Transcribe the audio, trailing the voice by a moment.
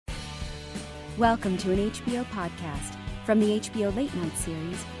Welcome to an HBO podcast from the HBO Late Night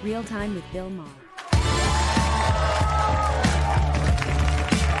series, Real Time with Bill Maher.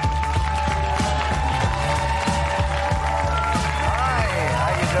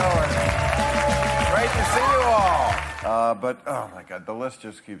 But, oh my God, the list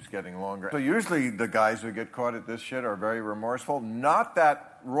just keeps getting longer. So usually the guys who get caught at this shit are very remorseful. Not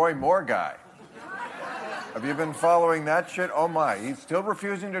that Roy Moore guy. Have you been following that shit? Oh my, he's still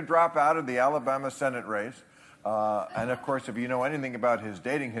refusing to drop out of the Alabama Senate race. And of course, if you know anything about his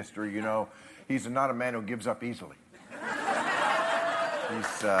dating history, you know he's not a man who gives up easily.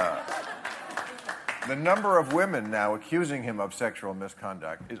 The number of women now accusing him of sexual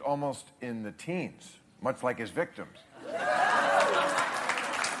misconduct is almost in the teens, much like his victims.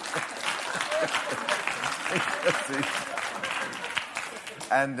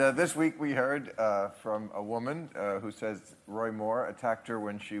 And this week we heard from a woman who says Roy Moore attacked her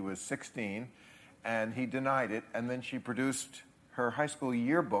when she was 16, and he denied it, and then she produced her high school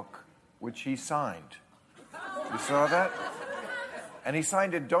yearbook, which he signed. You saw that? And he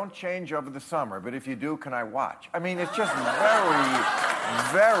signed it, "Don't change over the summer, but if you do, can I watch?" I mean, it's just very,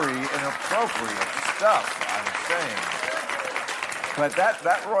 very inappropriate stuff, I'm saying. But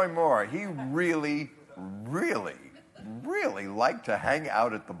that Roy Moore, he really liked to hang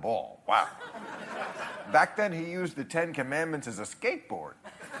out at the ball. Wow. Back then, he used the Ten Commandments as a skateboard.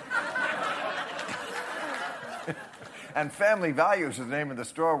 And Family Values is the name of the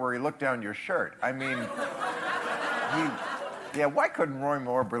store where he looked down your shirt. I mean, why couldn't Roy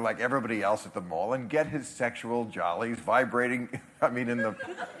Moore be like everybody else at the mall and get his sexual jollies vibrating, in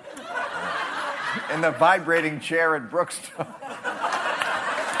the vibrating chair at Brookstone?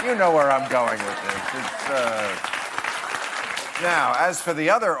 You know where I'm going with this. Now, as for the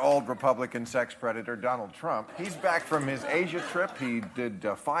other old Republican sex predator, Donald Trump, he's back from his Asia trip. He did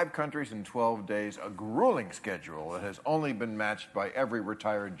 5 countries in 12 days, a grueling schedule that has only been matched by every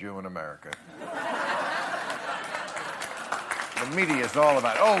retired Jew in America. The media is all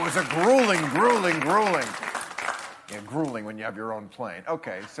about, it was a grueling. Yeah, grueling when you have your own plane.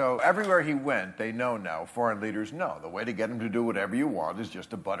 Okay, so everywhere he went, they know now, foreign leaders know, the way to get him to do whatever you want is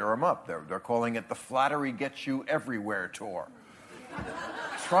just to butter him up. They're calling it the Flattery Gets You Everywhere tour.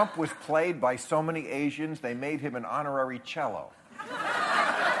 Trump was played by so many Asians, they made him an honorary cello.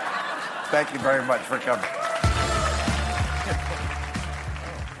 Thank you very much for coming.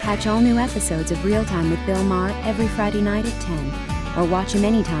 Catch all new episodes of Real Time with Bill Maher every Friday night at 10, or watch him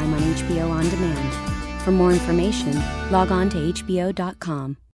anytime on HBO On Demand. For more information, log on to HBO.com.